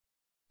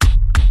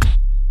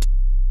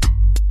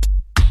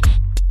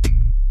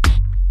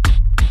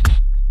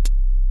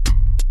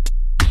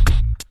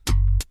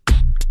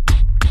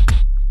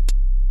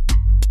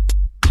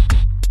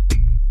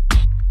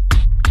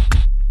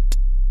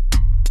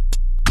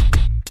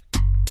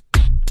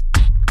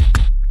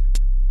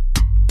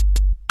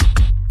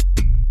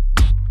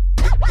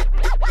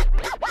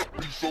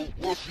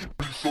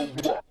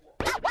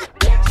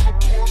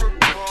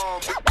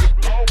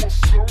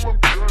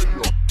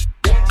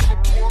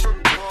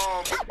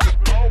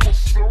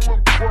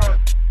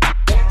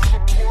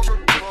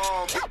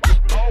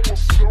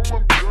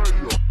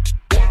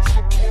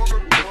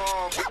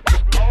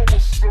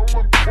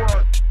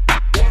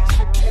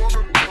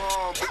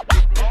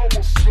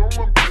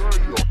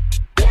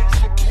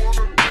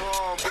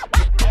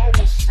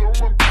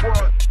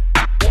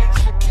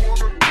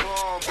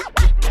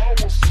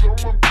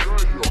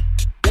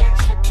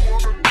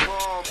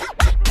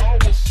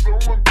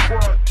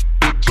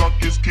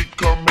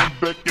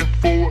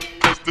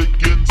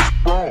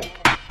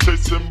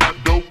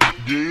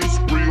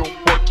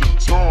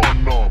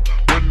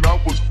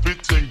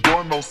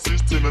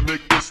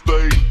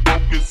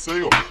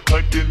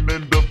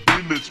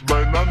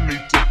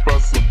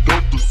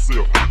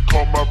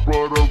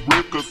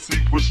cause he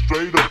was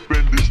straight up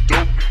in this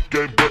dope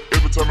game. But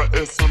every time I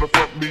ask on the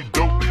front me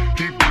dope,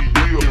 he be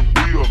real and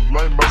real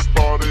lame. I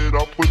started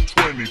off with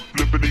 20,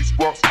 flipping these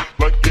rocks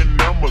like an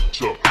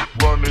amateur,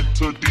 running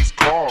to these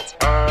cars.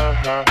 I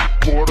had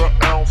quarter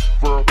ounce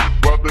for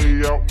while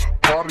they out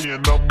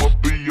partying. I'ma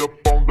be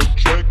up on the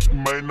track,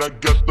 man. I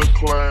got the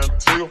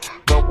clientele.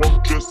 Now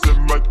I'm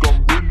dressing like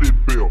I'm really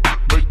Bill.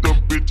 Make them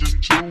bitches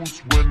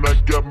choose when I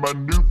got my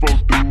nouveau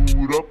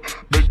dude up.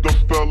 Make them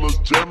fellas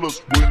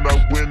jealous when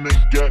I win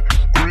and got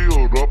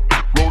grilled up.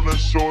 Rolling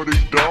shorty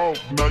dog,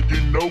 now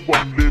you know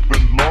I'm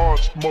living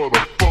large.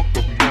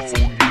 Motherfucker,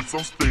 police,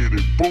 I'm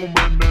steady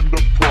booming in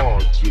the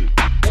project.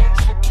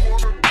 Once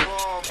upon a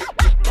time,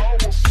 I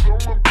was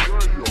selling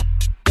jail.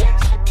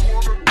 Once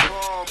upon a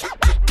time,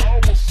 I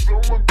was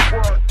selling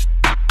crack.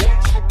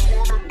 Once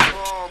upon a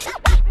time,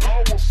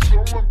 I was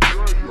selling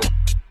jail.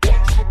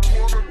 Once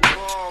upon a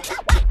time,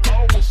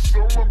 I was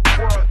selling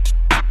crack.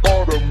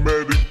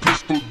 Automatic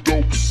pistol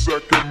dope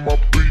sack in my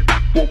beat.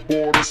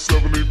 Bought a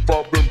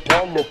 75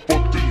 Impala for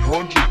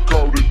 300,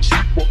 called it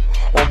cheaper.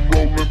 I'm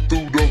rolling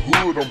through the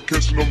hood, I'm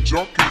catching them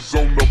junkies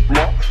on the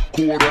block.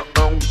 Quarter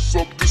ounce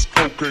of this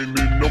cocaine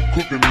and I'm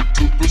cooking it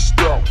to the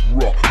stout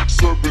rock.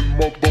 Serving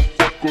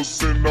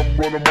motherfuckers and I'm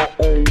running my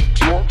own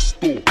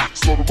drugstore.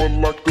 Sort of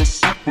like a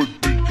super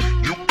D.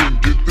 You can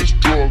get this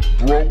drug,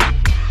 bro.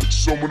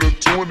 Show me the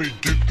 20,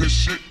 get this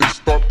shit and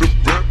start the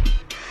vent.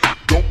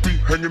 Don't be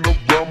hanging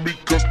around me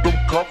cause them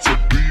cops will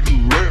be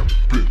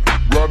lamping.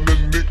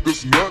 Riding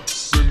niggas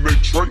nuts and they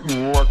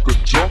trading like a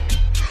junkie.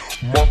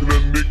 Marking the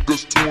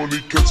niggas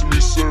 20, catching me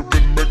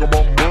serving, making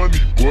my money,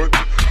 but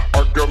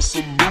I got a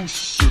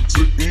solution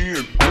to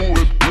end all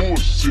that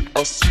bullshit.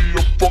 I see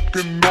a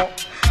fucking knock,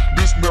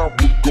 this now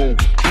will go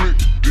click,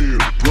 then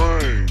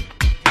bang.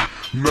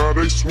 Now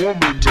they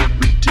swarming on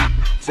me deep.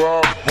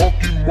 5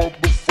 hunky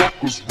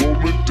motherfuckers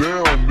rolling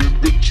down in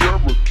the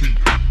Cherokee.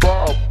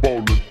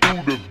 Fireballing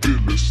through the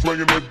village,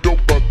 slinging that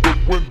dope out the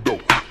window,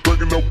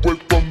 breaking away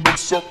from them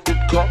sucker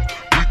cops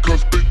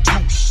because they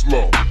too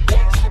slow.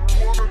 Once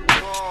upon a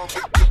time,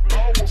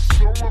 I was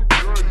selling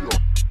jail.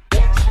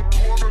 Once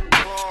upon a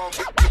time,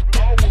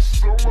 I was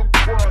selling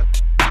crack.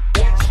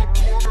 Once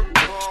upon a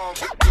time,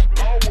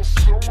 I was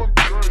selling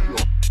jail.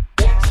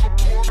 Once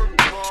upon a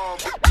time,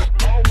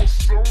 I was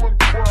selling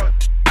crack.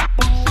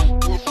 So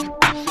pussy,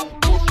 so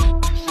pussy,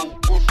 so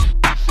pussy,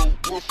 so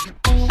pussy,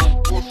 so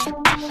pussy, so pussy.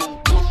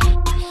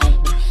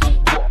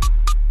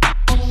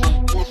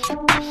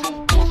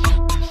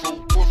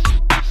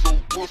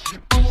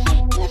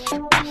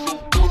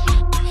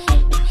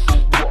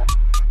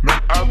 Now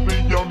I be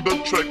on the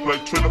track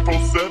like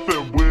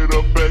 24/7 with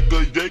a bag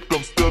of yak.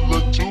 I'm still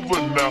a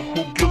juvenile.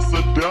 Who gives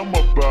a damn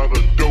about a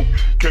dope?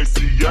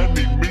 Casey, I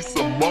need me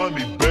some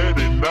money bad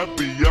and I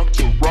be out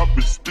to rob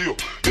it still.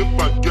 If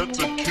I get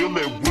to kill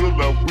it,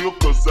 will I will?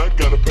 Cause I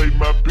gotta pay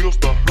my bills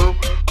to her.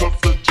 Cause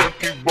the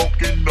junkie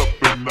walking up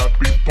and I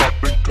be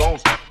popping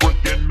cones,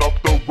 breaking off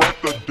the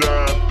rock a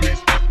dime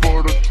piece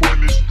for the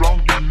 20 strong.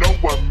 You know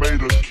I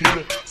made a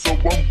killing, so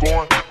I'm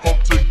going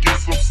home to get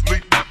some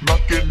sleep.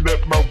 Knocking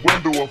at my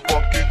window, a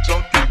funky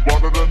junkie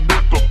wanted a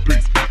nickel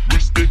piece.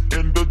 Reached it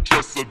in the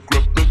dresser,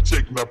 grabbed the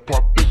check, now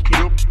popped the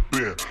clip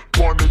in.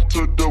 Pointed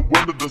to the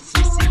window, the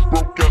sissy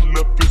broke out,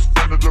 left his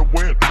friend in the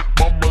wind.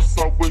 Mama's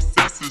always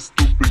asking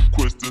stupid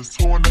questions.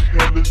 Who in the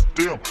hell is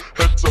them?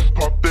 Had to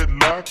pop that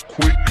lie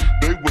quick,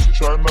 they was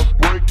trying to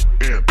break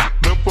in.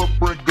 Never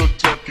bring a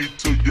junkie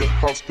to your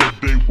house, cause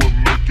they will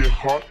make it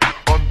hot.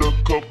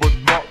 Undercover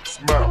knock,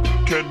 smile,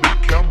 candy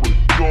camera,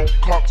 you on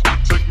cops.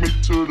 Take me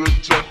to the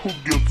jail, who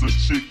gives a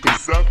shit?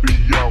 Cause I be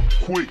out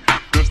quick.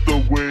 That's the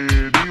way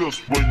it is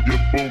when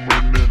you're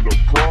booming in the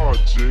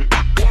project.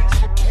 Once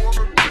upon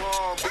a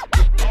time,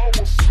 I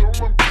was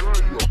selling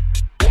jail.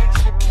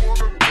 Once upon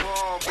a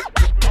time,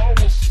 I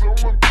was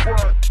selling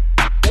crack.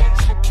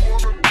 Once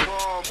upon a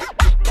time,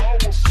 I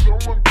was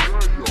selling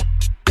jail.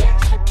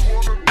 Once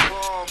upon a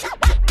time,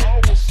 I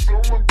was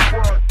selling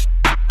crack.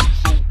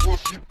 So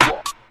pussy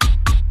pop,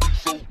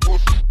 so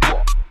pussy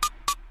pop,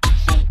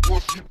 so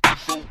pussy,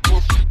 so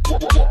pussy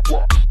pop, pop, pop,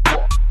 pop.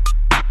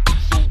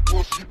 So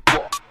pussy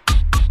pop,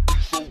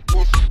 so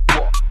pussy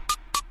pop,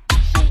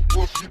 so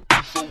pussy,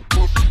 so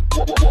pussy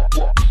pop, pop, pop,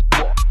 pop.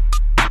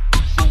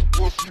 So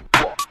pussy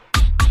pop,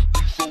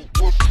 so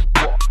pussy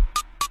pop,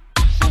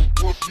 so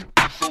pussy,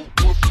 so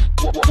pussy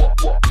pop, pop,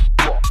 pop,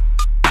 pop.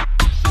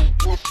 So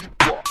pussy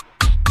pop,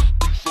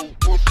 so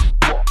pussy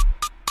pop,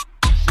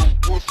 so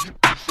pussy,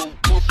 so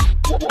pussy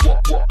pop, pop,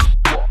 pop, pop.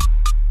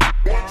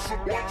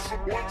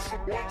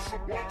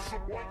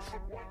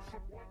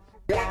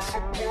 Once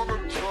upon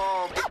a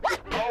time,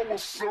 I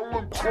was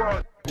selling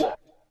crack.